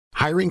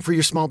Hiring for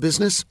your small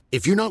business?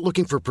 If you're not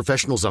looking for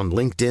professionals on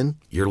LinkedIn,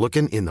 you're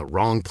looking in the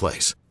wrong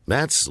place.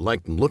 That's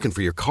like looking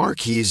for your car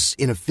keys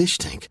in a fish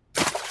tank.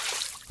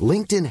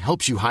 LinkedIn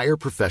helps you hire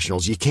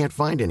professionals you can't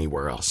find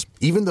anywhere else,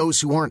 even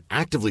those who aren't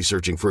actively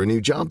searching for a new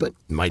job but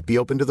might be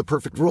open to the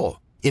perfect role.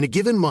 In a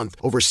given month,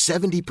 over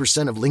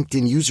 70% of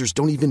LinkedIn users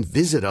don't even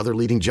visit other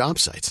leading job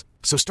sites.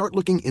 So start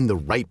looking in the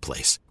right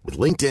place. With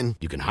LinkedIn,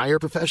 you can hire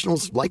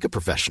professionals like a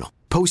professional.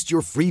 Post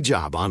your free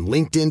job on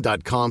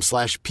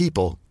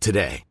linkedin.com/people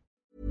today.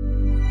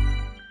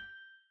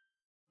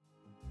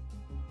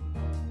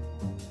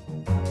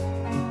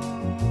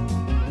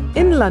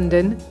 In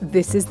London,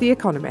 this is The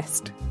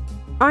Economist.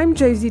 I'm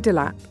Josie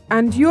Delap,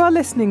 and you are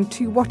listening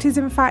to what is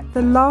in fact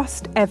the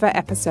last ever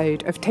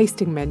episode of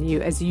Tasting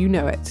Menu as you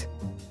know it.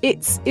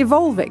 It's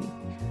evolving.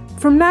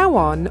 From now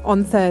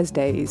on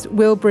Thursdays,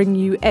 we'll bring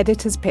you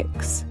Editor's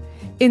Picks.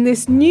 In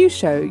this new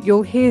show,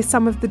 you'll hear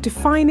some of the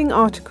defining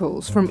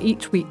articles from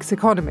each week's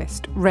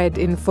Economist, read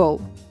in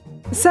full.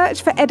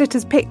 Search for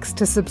Editor's Picks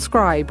to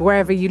subscribe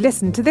wherever you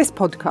listen to this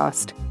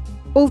podcast.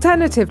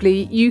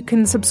 Alternatively, you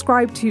can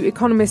subscribe to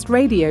Economist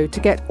Radio to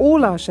get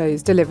all our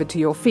shows delivered to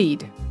your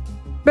feed.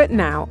 But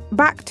now,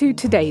 back to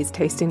today's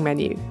Tasting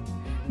Menu.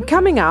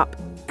 Coming up,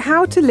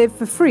 how to live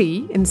for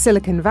free in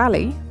Silicon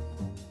Valley,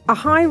 a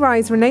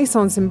high-rise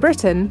renaissance in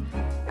Britain,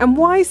 and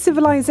why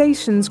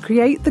civilizations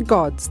create the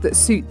gods that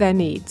suit their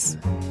needs.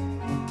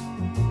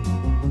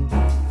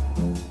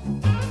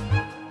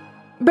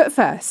 But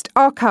first,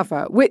 our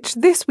cover, which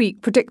this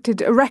week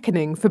predicted a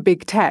reckoning for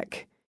big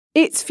tech.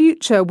 Its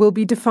future will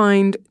be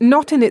defined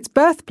not in its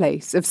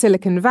birthplace of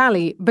Silicon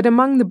Valley, but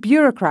among the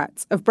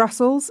bureaucrats of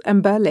Brussels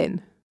and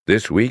Berlin.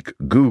 This week,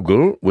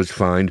 Google was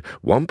fined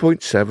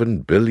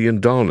 $1.7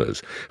 billion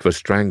for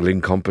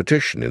strangling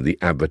competition in the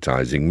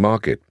advertising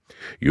market.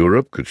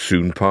 Europe could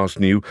soon pass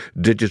new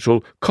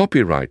digital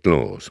copyright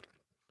laws.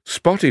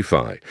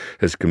 Spotify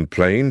has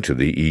complained to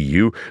the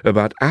EU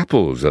about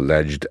Apple's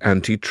alleged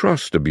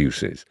antitrust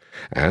abuses.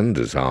 And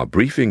as our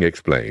briefing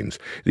explains,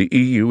 the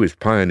EU is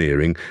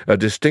pioneering a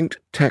distinct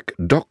tech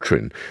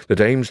doctrine that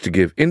aims to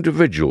give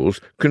individuals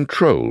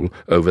control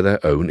over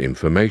their own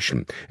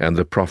information and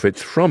the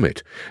profits from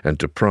it, and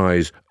to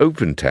prize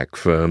open tech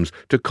firms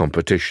to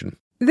competition.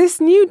 This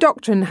new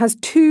doctrine has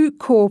two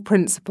core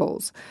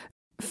principles.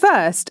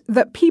 First,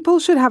 that people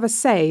should have a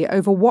say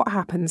over what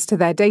happens to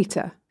their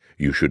data.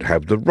 You should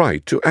have the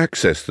right to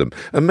access them,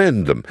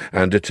 amend them,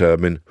 and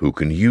determine who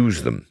can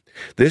use them.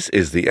 This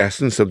is the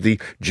essence of the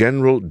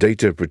General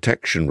Data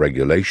Protection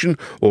Regulation,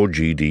 or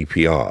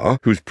GDPR,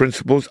 whose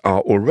principles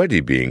are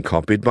already being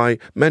copied by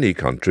many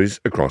countries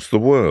across the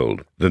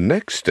world. The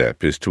next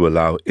step is to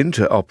allow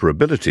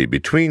interoperability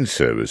between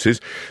services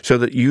so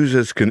that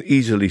users can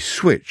easily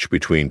switch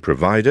between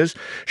providers,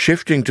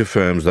 shifting to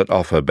firms that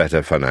offer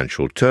better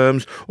financial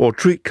terms or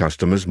treat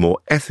customers more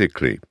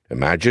ethically.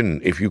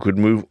 Imagine if you could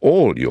move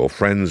all your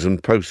friends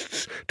and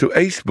posts to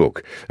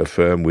Acebook, a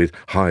firm with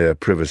higher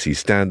privacy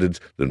standards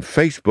than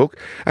Facebook,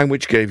 and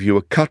which gave you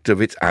a cut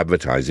of its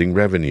advertising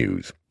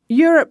revenues.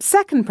 Europe's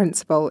second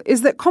principle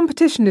is that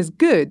competition is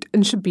good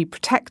and should be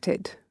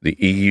protected. The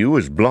EU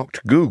has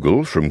blocked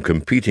Google from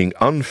competing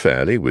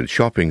unfairly with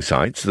shopping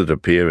sites that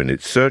appear in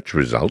its search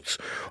results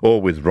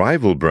or with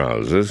rival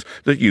browsers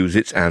that use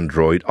its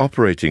Android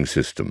operating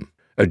system.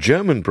 A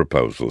German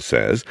proposal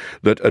says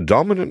that a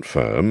dominant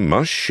firm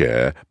must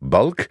share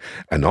bulk,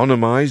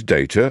 anonymized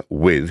data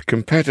with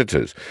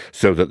competitors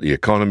so that the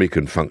economy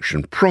can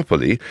function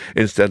properly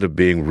instead of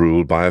being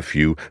ruled by a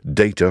few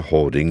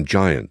data-hoarding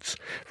giants.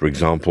 For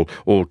example,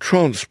 all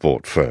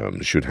transport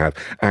firms should have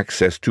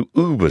access to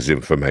Uber's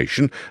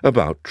information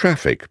about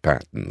traffic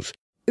patterns.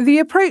 The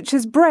approach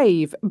is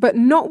brave, but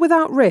not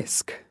without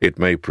risk. It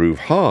may prove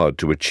hard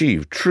to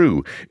achieve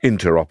true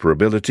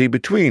interoperability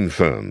between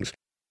firms.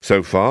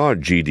 So far,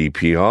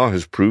 GDPR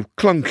has proved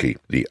clunky.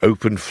 The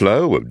open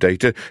flow of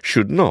data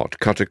should not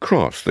cut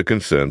across the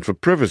concern for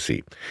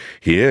privacy.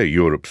 Here,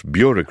 Europe's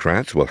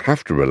bureaucrats will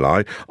have to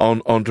rely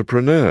on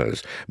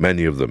entrepreneurs,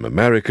 many of them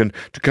American,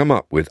 to come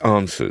up with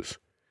answers.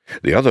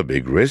 The other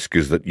big risk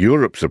is that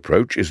Europe's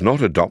approach is not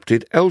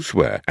adopted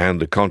elsewhere, and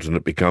the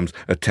continent becomes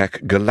a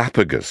tech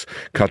Galapagos,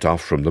 cut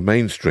off from the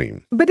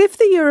mainstream. But if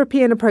the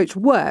European approach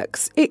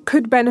works, it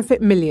could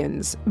benefit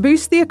millions,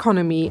 boost the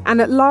economy,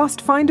 and at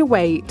last find a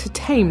way to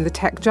tame the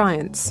tech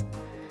giants.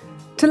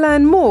 To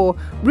learn more,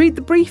 read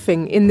the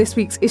briefing in this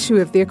week's issue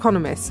of The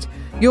Economist.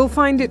 You'll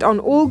find it on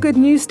all good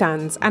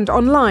newsstands and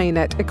online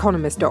at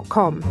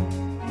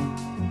economist.com.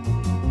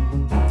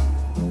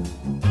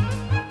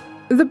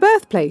 The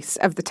birthplace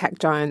of the tech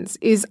giants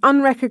is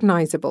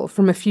unrecognisable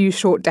from a few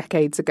short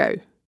decades ago.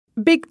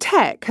 Big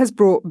tech has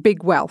brought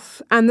big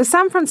wealth, and the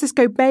San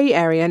Francisco Bay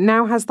Area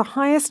now has the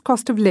highest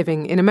cost of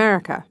living in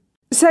America.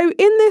 So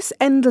in this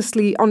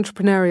endlessly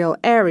entrepreneurial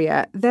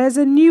area, there's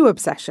a new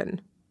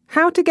obsession: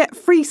 how to get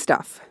free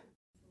stuff.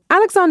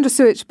 Alexandra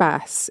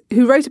Suich-Bass,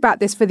 who wrote about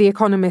this for The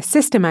Economist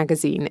sister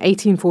magazine,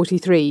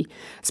 1843,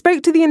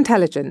 spoke to The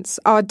Intelligence,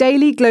 our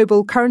daily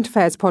global current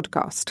affairs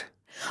podcast.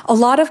 A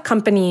lot of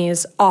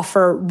companies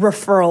offer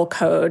referral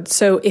codes.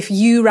 So if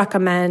you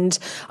recommend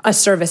a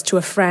service to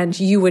a friend,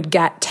 you would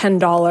get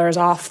 $10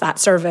 off that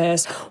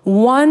service.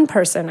 One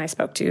person I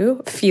spoke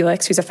to,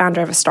 Felix, who's a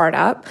founder of a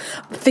startup,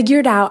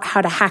 figured out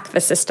how to hack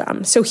the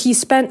system. So he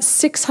spent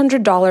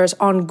 $600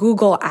 on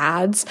Google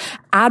Ads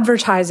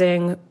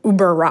advertising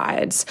Uber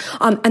rides.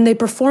 And they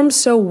performed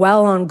so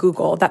well on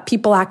Google that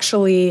people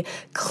actually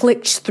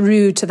clicked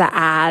through to the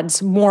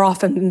ads more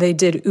often than they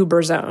did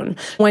Uber's own.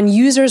 When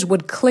users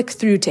would click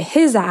through to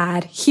his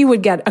ad, he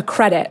would get a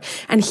credit.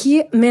 And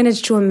he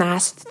managed to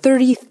amass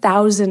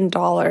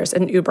 $30,000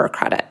 in Uber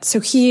credit. So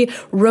he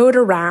rode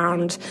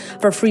around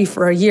for free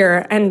for a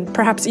year, and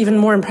perhaps even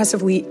more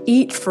impressively,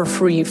 ate for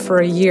free for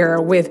a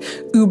year with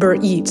Uber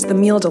Eats, the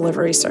meal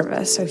delivery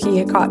service. So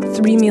he got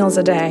 3 meals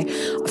a day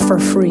for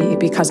free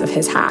because of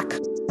his hack.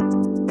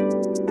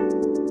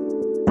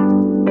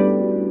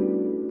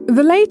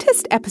 The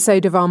latest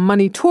episode of our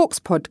Money Talks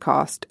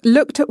podcast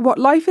looked at what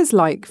life is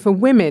like for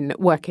women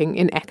working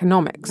in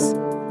economics.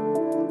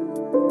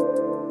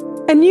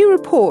 A new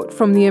report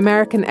from the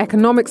American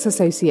Economics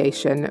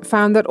Association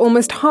found that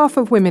almost half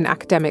of women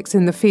academics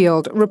in the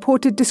field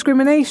reported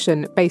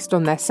discrimination based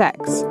on their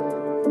sex.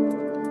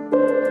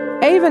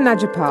 Ava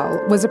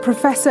Najapal was a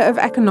professor of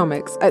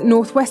economics at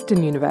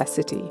Northwestern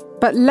University,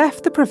 but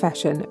left the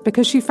profession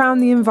because she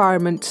found the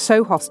environment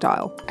so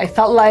hostile. I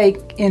felt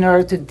like in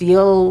order to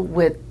deal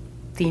with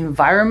the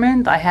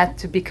environment, I had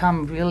to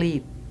become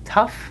really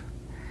tough.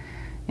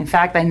 In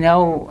fact, I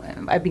know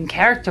I've been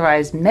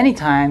characterized many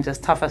times as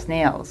tough as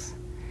nails.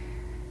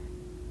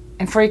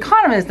 And for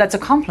economists, that's a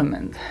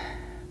compliment.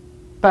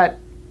 But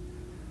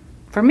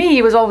for me,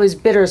 it was always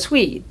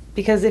bittersweet,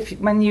 because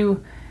when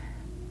you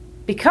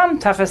become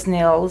tough as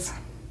nails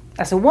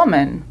as a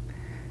woman,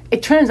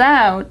 it turns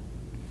out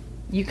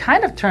you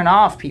kind of turn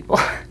off people.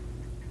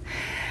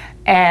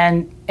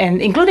 and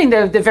including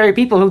the very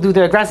people who do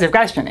the aggressive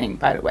questioning,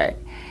 by the way.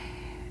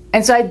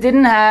 And so I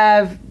didn't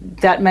have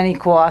that many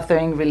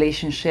co-authoring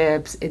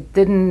relationships.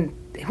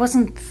 It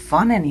wasn't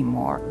fun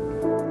anymore.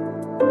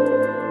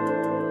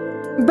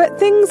 But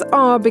things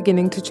are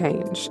beginning to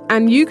change,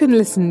 and you can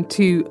listen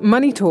to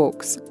Money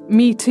Talks,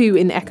 Me Too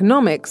in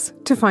Economics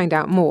to find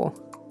out more.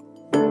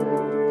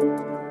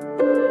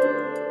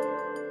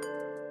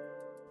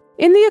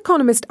 In The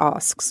Economist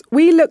Asks,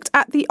 we looked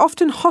at the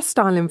often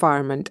hostile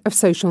environment of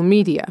social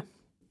media.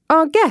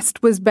 Our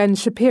guest was Ben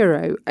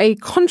Shapiro, a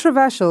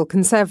controversial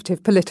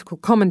conservative political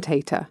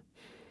commentator.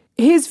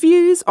 His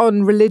views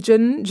on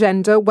religion,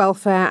 gender,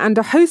 welfare, and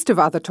a host of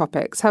other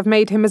topics have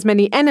made him as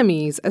many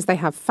enemies as they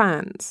have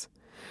fans.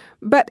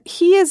 But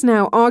he is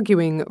now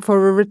arguing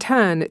for a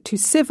return to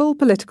civil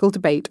political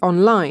debate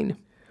online.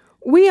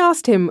 We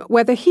asked him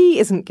whether he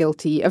isn't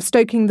guilty of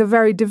stoking the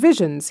very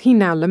divisions he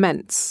now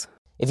laments.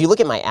 If you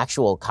look at my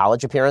actual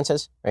college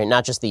appearances, right,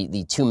 not just the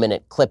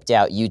 2-minute clipped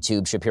out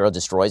YouTube Shapiro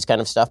destroys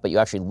kind of stuff, but you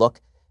actually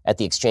look at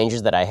the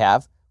exchanges that I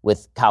have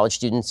with college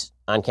students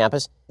on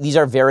campus, these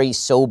are very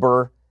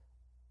sober,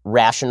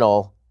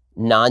 rational,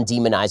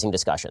 non-demonizing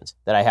discussions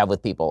that I have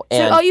with people.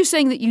 And so are you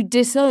saying that you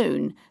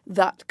disown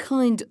that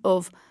kind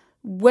of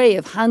way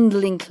of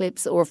handling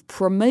clips or of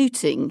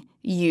promoting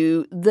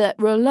you that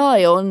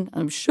rely on,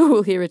 I'm sure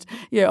we'll hear it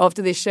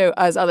after this show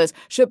as others,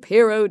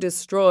 Shapiro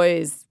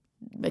destroys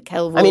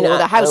McKelvey or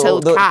the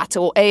household cat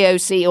or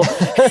AOC or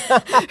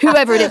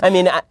whoever it is. I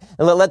mean,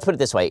 let's put it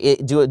this way.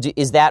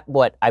 Is that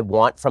what I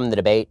want from the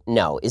debate?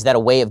 No. Is that a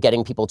way of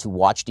getting people to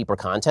watch deeper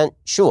content?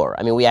 Sure.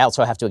 I mean, we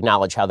also have to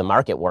acknowledge how the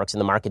market works,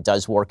 and the market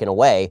does work in a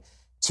way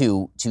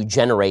to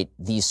generate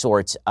these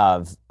sorts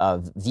of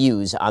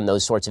views on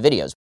those sorts of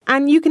videos.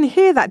 And you can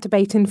hear that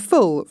debate in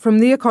full from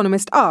The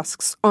Economist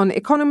Asks on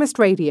Economist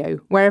Radio,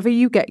 wherever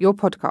you get your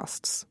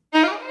podcasts.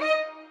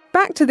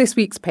 Back to this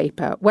week's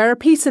paper, where a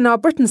piece in our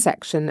Britain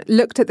section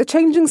looked at the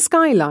changing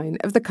skyline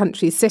of the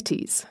country's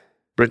cities.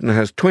 Britain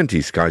has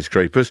 20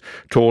 skyscrapers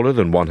taller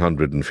than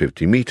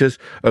 150 metres,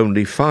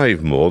 only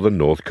 5 more than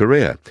North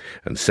Korea,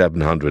 and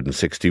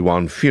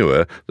 761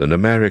 fewer than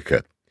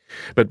America.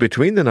 But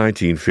between the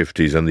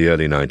 1950s and the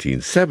early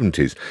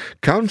 1970s,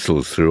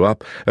 councils threw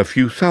up a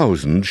few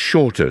thousand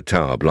shorter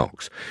tower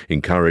blocks,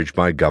 encouraged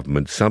by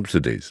government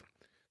subsidies.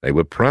 They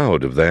were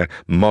proud of their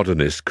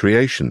modernist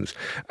creations.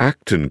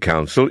 Acton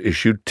Council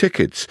issued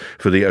tickets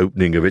for the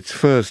opening of its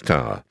first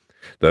tower.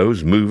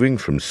 Those moving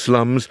from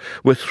slums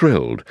were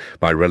thrilled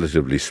by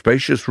relatively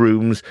spacious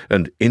rooms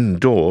and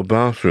indoor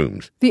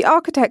bathrooms. The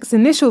architect's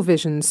initial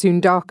vision soon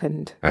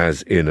darkened.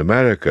 As in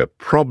America,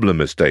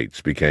 problem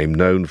estates became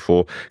known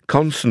for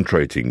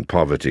concentrating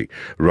poverty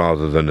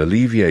rather than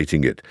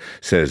alleviating it,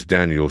 says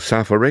Daniel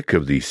Safarik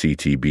of the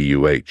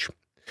CTBUH.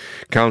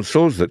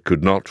 Councils that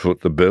could not foot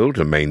the bill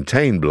to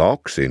maintain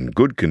blocks in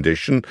good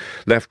condition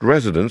left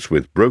residents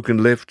with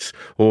broken lifts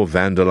or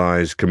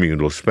vandalised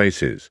communal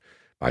spaces.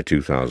 By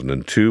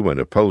 2002, when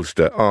a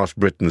pollster asked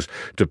Britons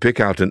to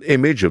pick out an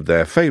image of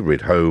their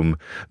favourite home,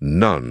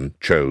 none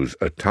chose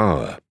a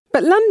tower.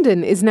 But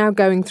London is now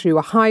going through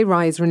a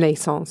high-rise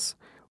renaissance.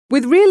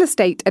 With real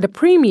estate at a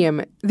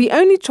premium, the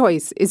only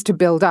choice is to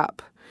build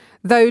up.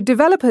 though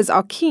developers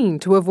are keen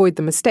to avoid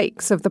the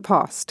mistakes of the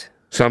past.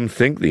 Some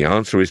think the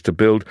answer is to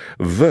build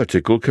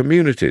vertical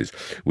communities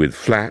with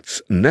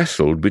flats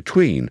nestled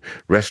between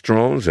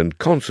restaurants and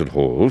concert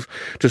halls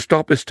to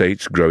stop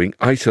estates growing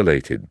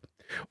isolated.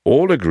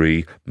 All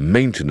agree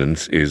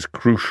maintenance is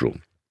crucial.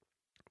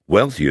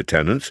 Wealthier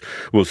tenants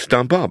will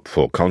stump up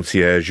for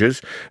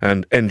concierges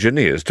and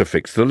engineers to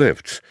fix the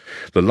lifts.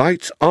 The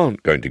lights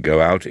aren't going to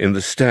go out in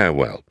the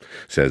stairwell,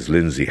 says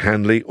Lindsay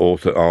Hanley,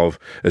 author of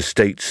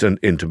Estates and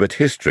Intimate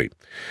History.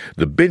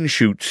 The bin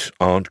chutes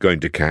aren't going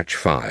to catch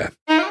fire.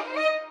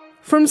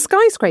 From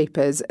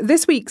skyscrapers,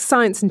 this week's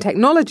Science and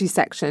Technology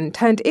section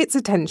turned its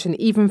attention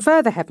even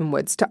further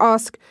heavenwards to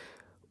ask,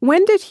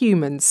 when did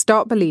humans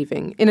start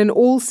believing in an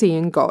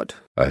all-seeing God?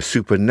 A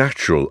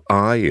supernatural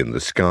eye in the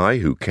sky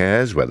who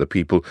cares whether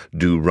people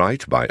do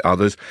right by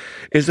others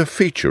is a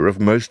feature of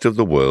most of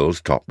the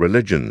world's top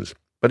religions.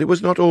 But it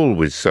was not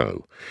always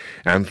so.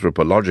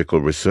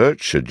 Anthropological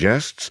research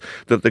suggests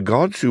that the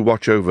gods who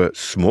watch over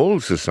small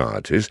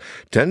societies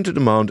tend to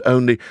demand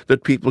only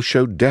that people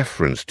show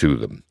deference to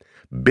them.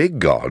 Big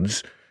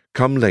gods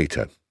come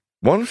later.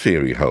 One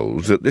theory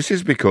holds that this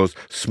is because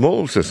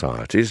small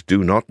societies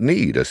do not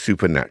need a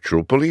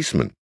supernatural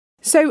policeman.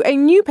 So a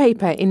new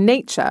paper in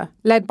Nature,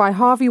 led by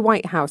Harvey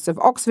Whitehouse of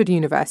Oxford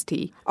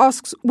University,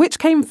 asks which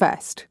came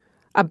first,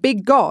 a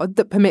big god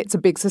that permits a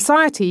big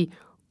society,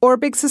 or a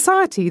big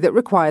society that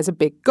requires a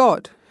big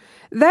god.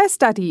 Their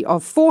study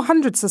of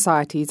 400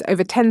 societies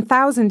over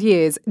 10,000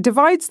 years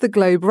divides the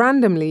globe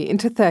randomly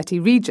into 30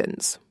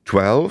 regions.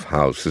 12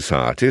 house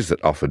societies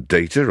that offer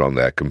data on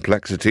their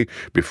complexity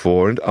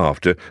before and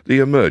after the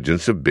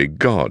emergence of big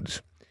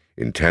gods.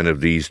 In 10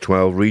 of these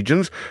 12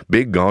 regions,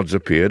 big gods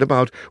appeared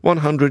about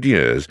 100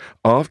 years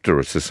after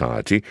a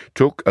society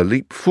took a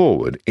leap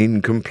forward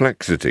in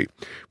complexity,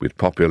 with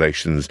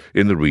populations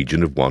in the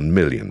region of 1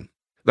 million.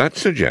 That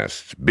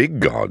suggests big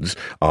gods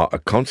are a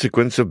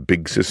consequence of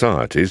big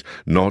societies,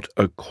 not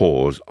a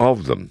cause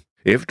of them.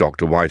 If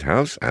Dr.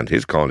 Whitehouse and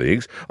his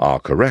colleagues are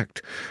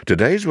correct,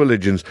 today's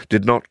religions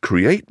did not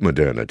create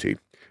modernity,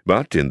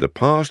 but in the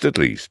past at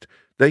least,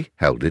 they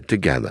held it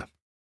together.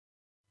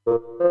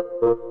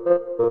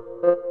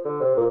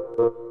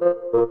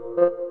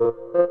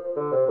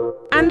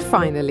 And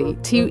finally,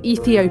 to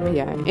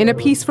Ethiopia, in a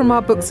piece from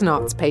our Books and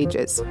Arts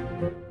pages.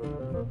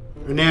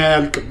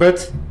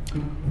 Ayalkibet,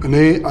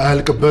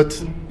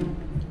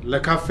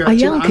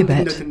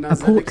 a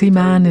portly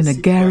man in a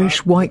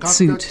garish white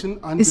suit,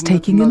 is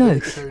taking an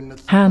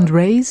oath. Hand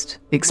raised,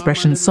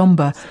 expression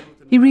sombre,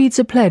 he reads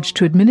a pledge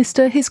to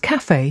administer his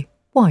cafe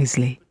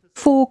wisely.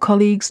 4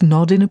 colleagues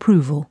nod in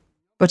approval.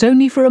 But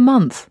only for a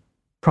month,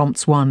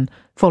 prompts one,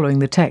 following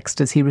the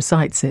text as he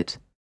recites it.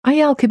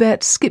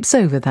 Ayalkibet skips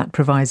over that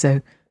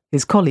proviso.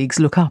 His colleagues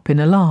look up in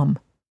alarm.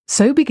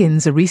 So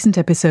begins a recent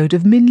episode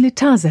of Min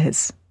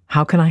Litazes,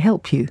 How Can I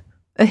Help You?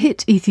 A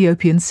hit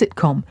Ethiopian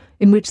sitcom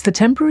in which the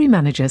temporary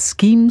manager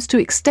schemes to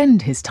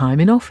extend his time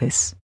in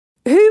office.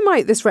 Who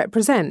might this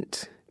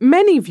represent?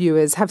 Many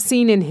viewers have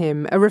seen in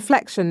him a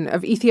reflection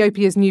of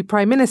Ethiopia's new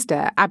Prime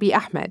Minister, Abiy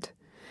Ahmed.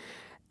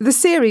 The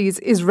series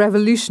is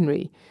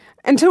revolutionary.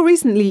 Until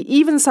recently,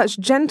 even such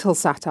gentle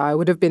satire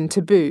would have been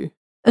taboo.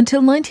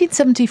 Until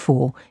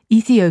 1974,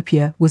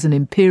 Ethiopia was an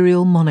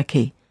imperial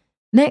monarchy.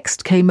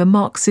 Next came a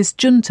Marxist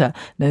junta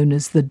known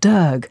as the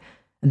Derg,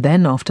 and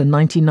then after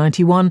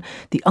 1991,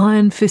 the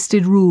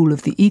iron-fisted rule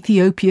of the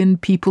Ethiopian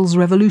People's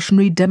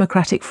Revolutionary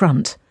Democratic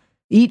Front.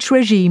 Each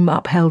regime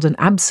upheld an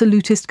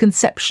absolutist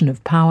conception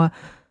of power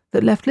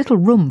that left little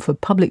room for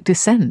public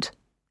dissent,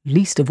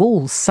 least of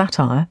all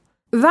satire.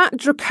 That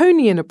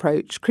draconian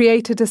approach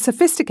created a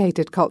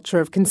sophisticated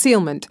culture of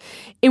concealment,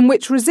 in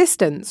which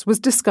resistance was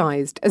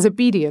disguised as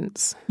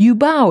obedience. You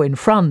bow in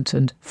front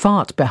and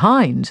fart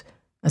behind,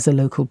 as a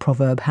local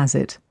proverb has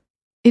it.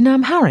 In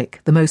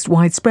Amharic, the most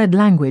widespread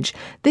language,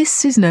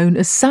 this is known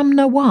as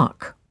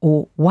samnawak,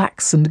 or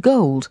wax and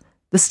gold,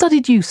 the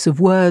studied use of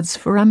words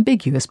for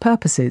ambiguous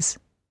purposes.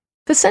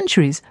 For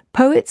centuries,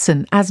 poets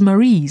and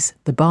Asmaris,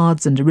 the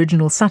bards and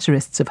original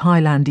satirists of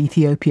highland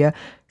Ethiopia,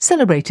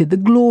 celebrated the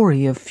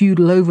glory of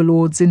feudal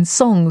overlords in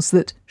songs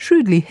that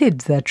shrewdly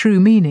hid their true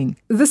meaning.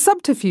 The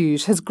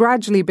subterfuge has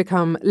gradually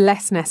become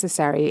less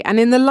necessary, and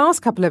in the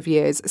last couple of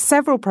years,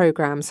 several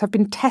programmes have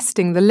been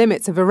testing the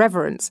limits of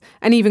irreverence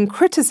and even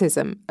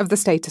criticism of the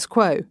status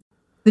quo.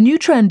 The new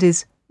trend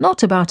is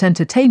not about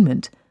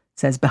entertainment,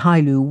 says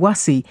Behailu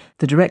Wasi,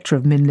 the director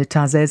of Min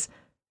Litazes.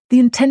 The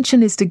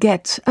intention is to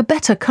get a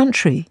better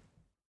country.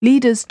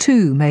 Leaders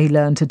too may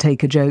learn to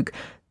take a joke,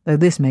 though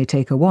this may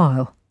take a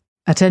while.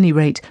 At any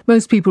rate,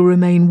 most people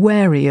remain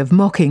wary of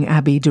mocking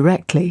Abiy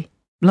directly.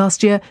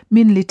 Last year,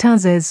 Min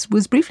Litazes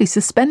was briefly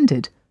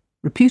suspended,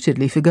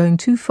 reputedly for going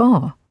too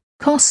far.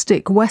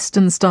 Caustic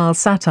Western-style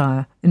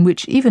satire, in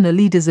which even a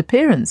leader's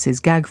appearance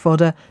is gag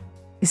fodder,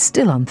 is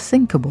still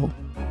unthinkable.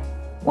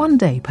 One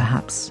day,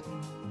 perhaps.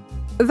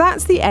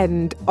 That's the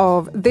end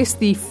of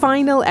the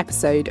final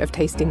episode of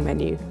Tasting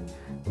Menu.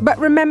 But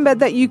remember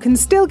that you can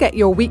still get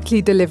your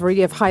weekly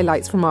delivery of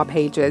highlights from our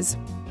pages.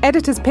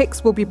 Editor's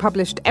Picks will be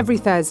published every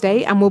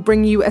Thursday and will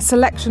bring you a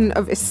selection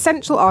of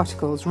essential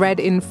articles read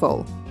in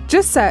full.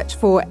 Just search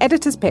for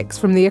Editor's Picks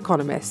from The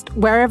Economist,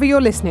 wherever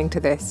you're listening to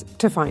this,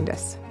 to find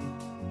us.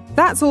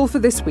 That's all for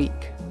this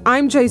week.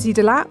 I'm Josie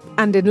Delap,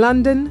 and in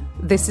London,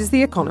 this is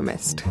The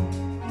Economist.